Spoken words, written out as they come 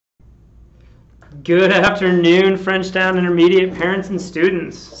Good afternoon, Frenchtown Intermediate parents and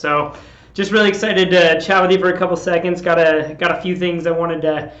students. So, just really excited to chat with you for a couple seconds. Got a few things I wanted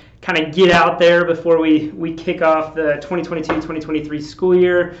to kind of get out there before we kick off the 2022-2023 school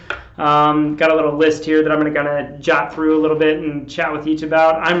year. Got a little list here that I'm going to kind of jot through a little bit and chat with each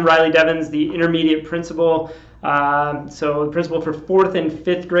about. I'm Riley Devins, the intermediate principal. So the principal for 4th and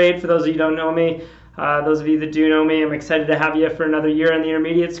 5th grade, for those of you who don't know me. Those of you that do know me, I'm excited to have you for another year in the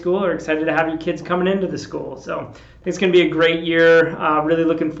intermediate school, or excited to have your kids coming into the school. So I think it's going to be a great year. Really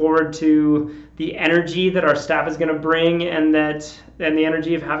looking forward to the energy that our staff is going to bring, and the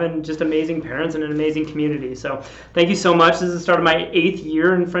energy of having just amazing parents and an amazing community. So thank you so much. This is the start of my 8th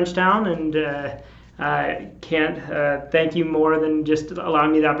year in Frenchtown, and I can't thank you more than just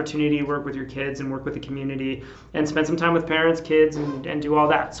allowing me the opportunity to work with your kids and work with the community and spend some time with parents, kids, and do all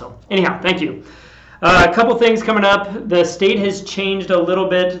that. So anyhow, thank you. A couple things coming up. The state has changed a little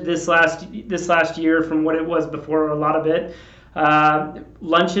bit this last year from what it was before, a lot of it.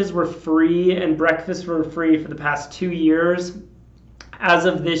 Lunches were free and breakfasts were free for the past 2 years. As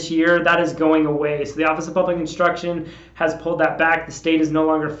of this year, that is going away. So the Office of Public Instruction has pulled that back. The state is no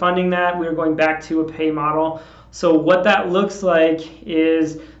longer funding that. We're going back to a pay model. So what that looks like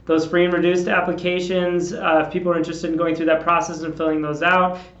is those free and reduced applications. If people are interested in going through that process and filling those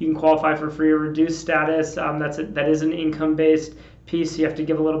out, you can qualify for free or reduced status. That is an income-based piece. You have to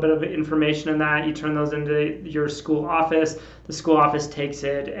give a little bit of information on that. You turn those into your school office. The school office takes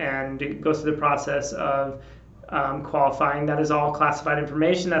it and it goes through the process of qualifying. That is all classified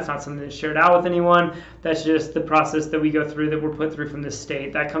information. That's not something that's shared out with anyone. That's just the process that we go through, that we're put through from the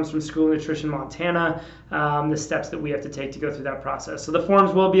state. That comes from School Nutrition Montana, the steps that we have to take to go through that process. So the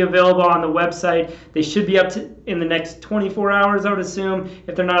forms will be available on the website. They should be up in the next 24 hours, I would assume.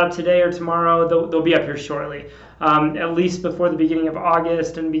 If they're not up today or tomorrow, they'll be up here shortly. At least before the beginning of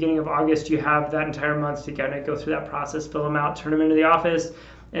August. And beginning of August, you have that entire month to kind of go through that process, fill them out, turn them into the office.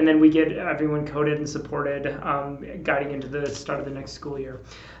 And then we get everyone coded and supported guiding into the start of the next school year.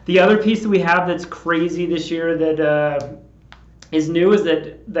 The other piece that we have that's crazy this year that is new is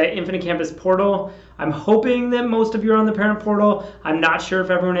that the Infinite Campus portal. I'm hoping that most of you are on the parent portal. I'm not sure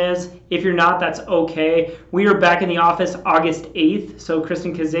if everyone is. If you're not, that's okay. We are back in the office August 8th, so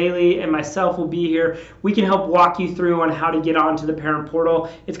Kristen Kazali and myself will be here. We can help walk you through on how to get onto the parent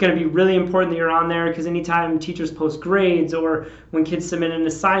portal. It's going to be really important that you're on there, because anytime teachers post grades or when kids submit an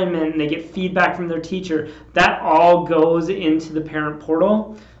assignment and they get feedback from their teacher, that all goes into the parent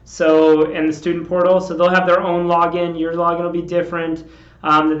portal. So, and the student portal, so they'll have their own login. Your login will be different,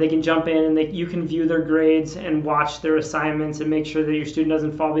 that they can jump in and you can view their grades and watch their assignments and make sure that your student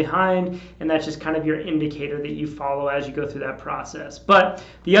doesn't fall behind. And that's just kind of your indicator that you follow as you go through that process. But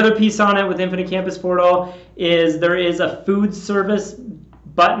the other piece on it with Infinite Campus Portal is there is a food service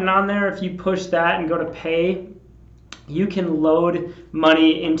button on there. If you push that and go to pay, you can load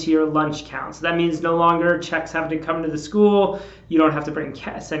money into your lunch count. So that means no longer checks have to come to the school. You don't have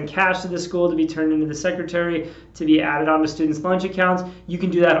to send cash to the school to be turned into the secretary to be added onto students' lunch accounts. You can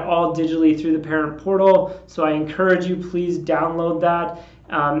do that all digitally through the parent portal. So I encourage you, please download that.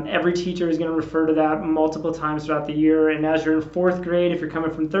 Every teacher is going to refer to that multiple times throughout the year. And as you're in 4th grade, if you're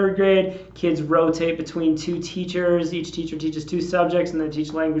coming from 3rd grade, kids rotate between 2 teachers. Each teacher teaches 2 subjects, and they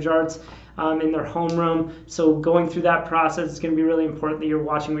teach language arts in their homeroom. So going through that process, it's going to be really important that you're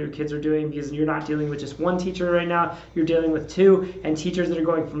watching what your kids are doing, because you're not dealing with just one teacher right now. You're dealing with 2, and teachers that are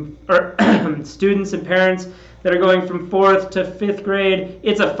going from, or students and parents that are going from 4th to 5th grade.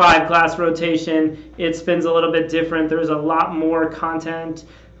 It's a 5-class rotation. It spins a little bit different. There's a lot more content,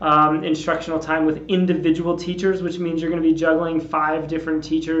 instructional time with individual teachers, which means you're going to be juggling 5 different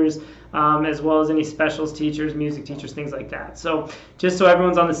teachers, as well as any specials teachers, music teachers, things like that. So just so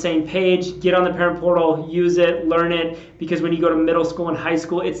everyone's on the same page, get on the parent portal, use it, learn it, because when you go to middle school and high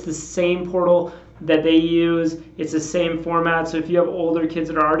school, it's the same portal that they use. It's the same format. So if you have older kids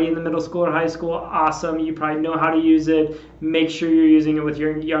that are already in the middle school or high school, awesome. You probably know how to use it. Make sure you're using it with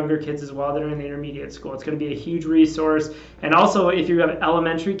your younger kids as well that are in the intermediate school. It's going to be a huge resource. And also, if you have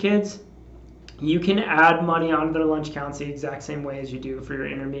elementary kids, you can add money onto their lunch counts the exact same way as you do for your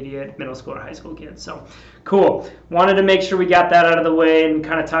intermediate, middle school, or high school kids. So cool. Wanted to make sure we got that out of the way and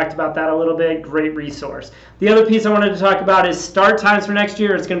kind of talked about that a little bit. Great resource. The other piece I wanted to talk about is start times for next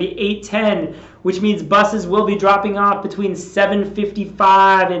year. It's going to be 8:10, which means buses will be dropping off between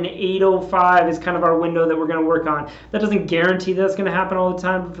 7:55 and 8:05 is kind of our window that we're going to work on. That doesn't guarantee that's going to happen all the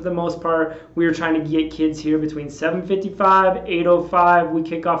time, but for the most part, we are trying to get kids here between 7:55, 8:05. We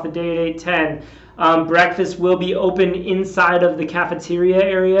kick off the day at 8:10. Breakfast will be open inside of the cafeteria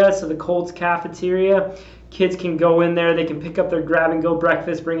area, so the Colts cafeteria. Kids can go in there, they can pick up their grab-and-go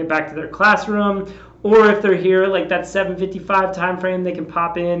breakfast, bring it back to their classroom, or if they're here like that 7:55 time frame, they can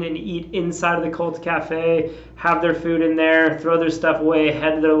pop in and eat inside of the Colts Cafe, have their food in there, throw their stuff away,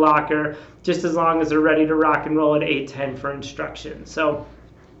 head to their locker, just as long as they're ready to rock and roll at 8:10 for instruction. So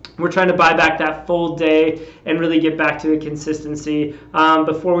we're trying to buy back that full day and really get back to a consistency.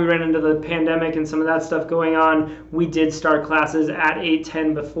 Before we ran into the pandemic and some of that stuff going on, we did start classes at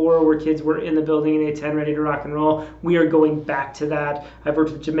 8:10 before, where kids were in the building at 8:10 ready to rock and roll. We are going back to that. I've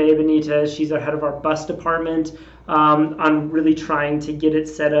worked with Jamea Benitez. She's our head of our bus department, on really trying to get it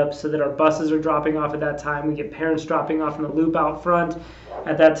set up so that our buses are dropping off at that time. We get parents dropping off in the loop out front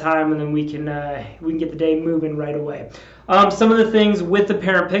at that time, and then we can get the day moving right away. Some of the things with the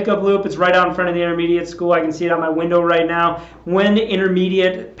parent pickup loop, it's right out in front of the intermediate school. I can see it out my window right now. When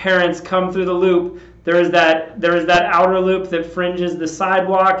intermediate parents come through the loop, there is that outer loop that fringes the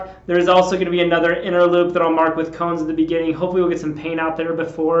sidewalk. There is also going to be another inner loop that I'll mark with cones at the beginning. Hopefully we'll get some paint out there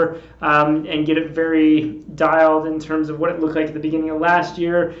before and get it very dialed in terms of what it looked like at the beginning of last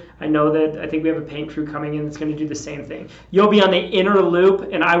year. I think we have a paint crew coming in that's going to do the same thing. You'll be on the inner loop,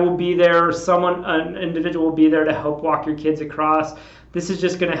 and I will be there, or an individual will be there to help walk your kids across. This is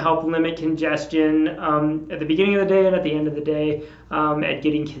just going to help limit congestion at the beginning of the day and at the end of the day at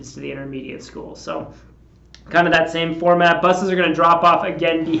getting kids to the intermediate school. So kind of that same format. Buses are going to drop off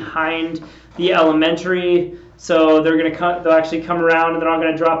again behind the elementary. So they'll actually come around, and they're all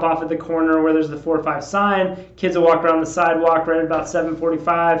going to drop off at the corner where there's the 4-5 sign. Kids will walk around the sidewalk right at about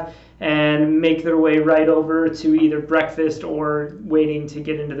 7:45 and make their way right over to either breakfast or waiting to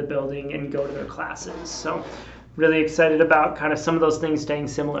get into the building and go to their classes. So really excited about kind of some of those things staying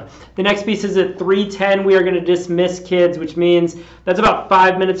similar. The next piece is at 3:10, we are going to dismiss kids, which means that's about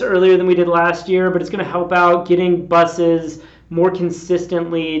 5 minutes earlier than we did last year, but it's going to help out getting buses more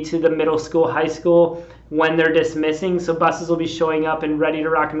consistently to the middle school, high school when they're dismissing. So buses will be showing up and ready to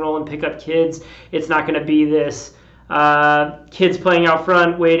rock and roll and pick up kids. It's not going to be this kids playing out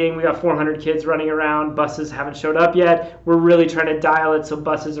front, waiting. We got 400 kids running around. Buses haven't showed up yet. We're really trying to dial it so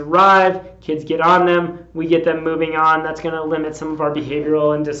buses arrive, kids get on them, we get them moving on. That's going to limit some of our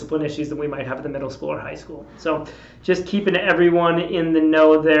behavioral and discipline issues that we might have at the middle school or high school. So just keeping everyone in the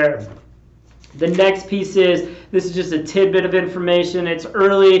know there. The next piece this is just a tidbit of information. It's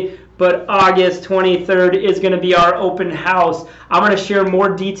early, but August 23rd is going to be our open house. I'm going to share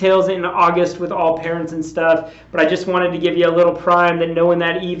more details in August with all parents and stuff, but I just wanted to give you a little prime that knowing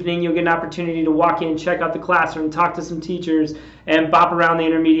that evening you'll get an opportunity to walk in, check out the classroom, talk to some teachers, and bop around the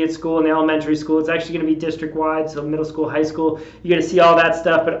intermediate school and the elementary school. It's actually going to be district-wide, so middle school, high school. You're going to see all that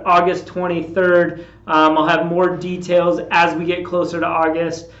stuff, but August 23rd, I'll have more details as we get closer to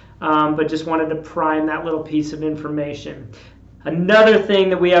August. But just wanted to prime that little piece of information. Another thing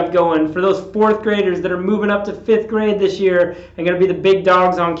that we have going for those 4th graders that are moving up to 5th grade this year and going to be the big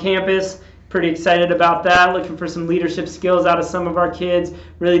dogs on campus. Pretty excited about that. Looking for some leadership skills out of some of our kids,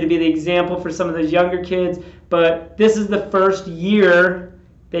 really to be the example for some of those younger kids. But this is the first year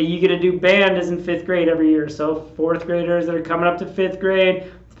that you get to do band is in 5th grade every year. So 4th graders that are coming up to 5th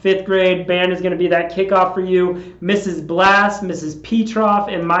grade, 5th grade, band is going to be that kickoff for you. Mrs. Blast, Mrs.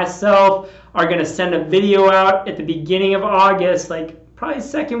 Petroff, and myself are going to send a video out at the beginning of August, like probably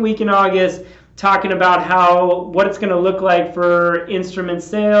second week in August, talking about what it's going to look like for instrument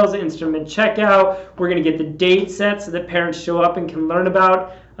sales, instrument checkout. We're going to get the date set so that parents show up and can learn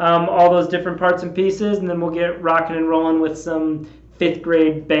about all those different parts and pieces, and then we'll get rocking and rolling with some 5th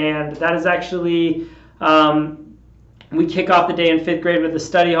grade band. That is actually... we kick off the day in 5th grade with the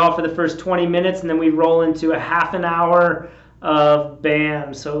study hall for the first 20 minutes, and then we roll into a half an hour of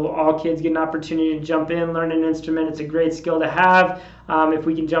band. So all kids get an opportunity to jump in, learn an instrument. It's a great skill to have. If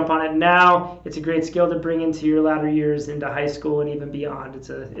we can jump on it now, it's a great skill to bring into your latter years into high school and even beyond. It's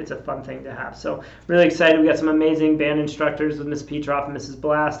a fun thing to have. So really excited. We got some amazing band instructors with Miss Petroff and Mrs.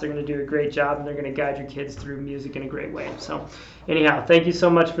 Blast. They're going to do a great job, and they're going to guide your kids through music in a great way. So anyhow, thank you so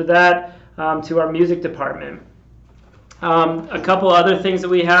much for that to our music department. A couple other things that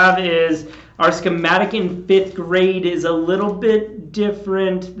we have is our schematic in 5th grade is a little bit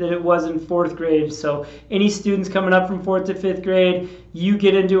different than it was in 4th grade. So any students coming up from 4th to 5th grade, you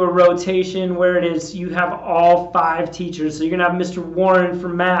get into a rotation where it is you have all 5 teachers. So you're going to have Mr. Warren for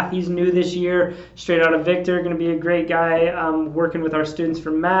math. He's new this year, straight out of Victor. Going to be a great guy working with our students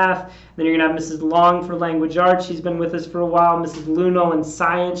for math. Then you're going to have Mrs. Long for language arts. She's been with us for a while. Mrs. Luno in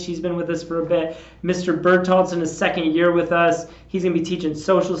science. She's been with us for a bit. Mr. Bertald's in his 2nd year with us. He's going to be teaching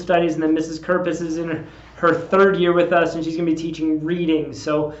social studies, and then Mrs. Kerpis is in her third year with us, and she's going to be teaching reading.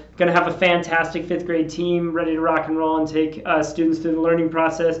 So going to have a fantastic 5th grade team ready to rock and roll and take students through the learning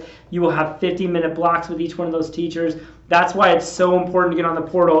process. You will have 50-minute blocks with each one of those teachers. That's why it's so important to get on the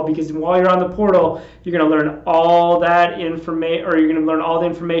portal, because while you're on the portal, you're going to learn all that information, or you're going to learn all the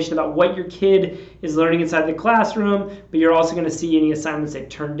information about what your kid is learning inside the classroom, but you're also going to see any assignments they've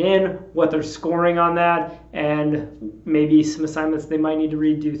turned in, what they're scoring on that, and maybe some assignments they might need to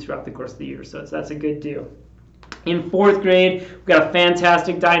redo throughout the course of the year. So that's a good deal. In 4th grade, we've got a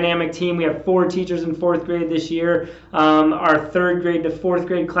fantastic dynamic team. We have 4 teachers in 4th grade this year. Our 3rd grade to 4th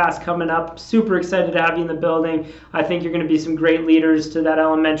grade class coming up. Super excited to have you in the building. I think you're going to be some great leaders to that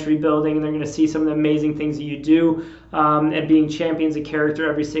elementary building, and they're going to see some of the amazing things that you do, and being champions of character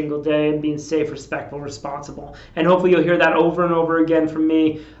every single day, and being safe, respectful, responsible. And hopefully you'll hear that over and over again from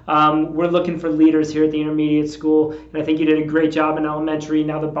me. We're looking for leaders here at the intermediate school, and I think you did a great job in elementary.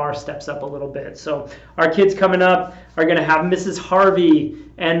 Now the bar steps up a little bit. So our kids coming up are going to have Mrs. Harvey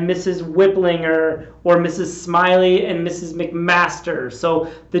and Mrs. Whipplinger, or Mrs. Smiley and Mrs. McMaster.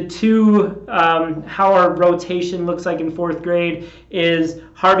 So the two, how our rotation looks like in 4th grade is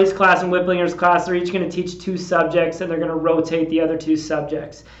Harvey's class and Whipplinger's class. They're each going to teach 2 subjects, and they're going to rotate the other 2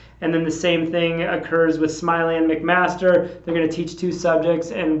 subjects. And then the same thing occurs with Smiley and McMaster. They're going to teach 2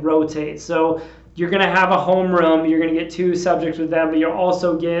 subjects and rotate. So you're going to have a homeroom. You're going to get 2 subjects with them, but you'll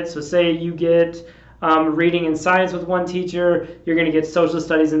also get, so say you get reading and science with one teacher, you're going to get social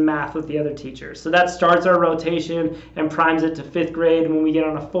studies and math with the other teacher. So that starts our rotation and primes it to 5th grade when we get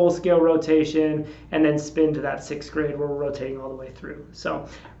on a full-scale rotation, and then spin to that 6th grade where we're rotating all the way through. So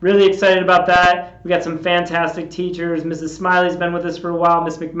really excited about that. We got some fantastic teachers. Mrs. Smiley's been with us for a while.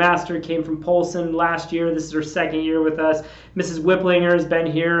 Miss McMaster came from Polson last year. This is her 2nd year with us. Mrs. Whipplinger has been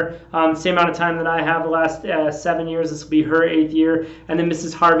here same amount of time that I have, the last 7 years. This will be her 8th year. And then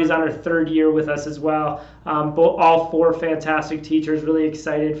Mrs. Harvey's on her 3rd year with us as well. All 4 fantastic teachers. Really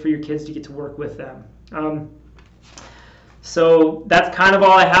excited for your kids to get to work with them. So that's kind of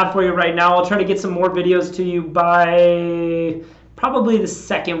all I have for you right now. I'll try to get some more videos to you by probably the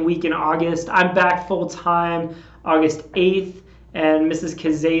 2nd week in August. I'm back full time August 8th. And Mrs.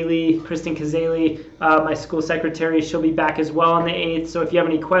 Kazali, Kristen Kazali, my school secretary, she'll be back as well on the 8th. So if you have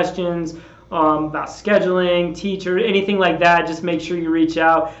any questions about scheduling, teacher, anything like that, just make sure you reach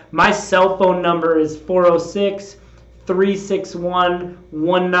out. My cell phone number is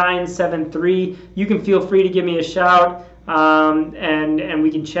 406-361-1973. You can feel free to give me a shout, and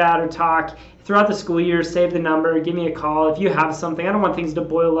we can chat or talk. Throughout the school year, save the number, give me a call if you have something. I don't want things to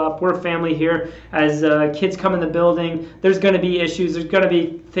boil up. We're a family here. As kids come in the building, there's going to be issues. There's going to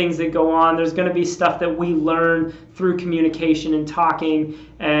be things that go on. There's going to be stuff that we learn through communication and talking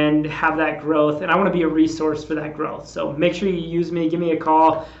and have that growth. And I want to be a resource for that growth. So make sure you use me. Give me a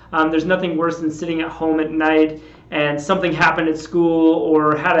call. There's nothing worse than sitting at home at night and something happened at school,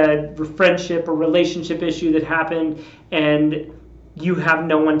 or had a friendship or relationship issue that happened, and you have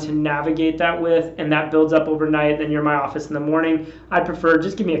no one to navigate that with, and that builds up overnight. Then you're in my office in the morning. I'd prefer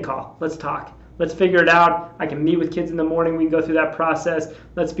just give me a call. Let's talk. Let's figure it out. I can meet with kids in the morning. We can go through that process.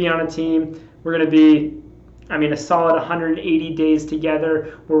 Let's be on a team. We're going to be, a solid 180 days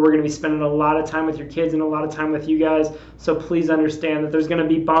together where we're going to be spending a lot of time with your kids and a lot of time with you guys. So please understand that there's going to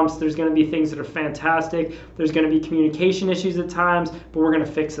be bumps. There's going to be things that are fantastic. There's going to be communication issues at times, but we're going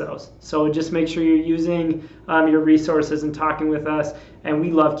to fix those. So just make sure you're using your resources and talking with us. And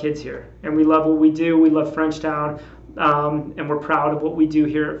we love kids here, and we love what we do. We love Frenchtown. And we're proud of what we do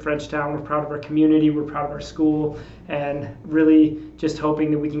here at Frenchtown. We're proud of our community. We're proud of our school, and really just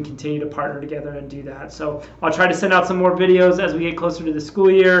hoping that we can continue to partner together and do that. So I'll try to send out some more videos as we get closer to the school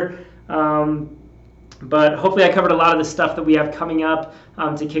year. But hopefully I covered a lot of the stuff that we have coming up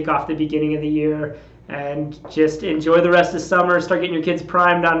to kick off the beginning of the year. And just enjoy the rest of summer. Start getting your kids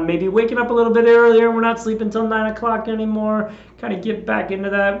primed on maybe waking up a little bit earlier. We're not sleeping until 9 o'clock anymore. Kind of get back into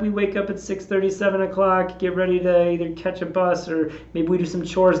that. We wake up at 6:30, 7 o'clock, get ready to either catch a bus, or maybe we do some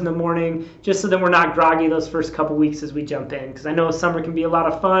chores in the morning, just so that we're not groggy those first couple weeks as we jump in. Because I know summer can be a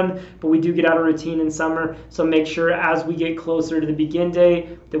lot of fun, but we do get out of routine in summer. So make sure as we get closer to the begin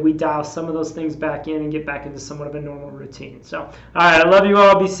date that we dial some of those things back in and get back into somewhat of a normal routine. So, all right, I love you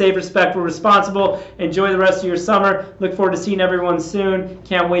all. Be safe, respectful, responsible. Enjoy the rest of your summer. Look forward to seeing everyone soon.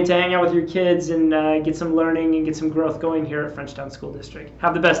 Can't wait to hang out with your kids and get some learning and get some growth going here at Frenchtown School District.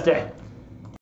 Have the best day.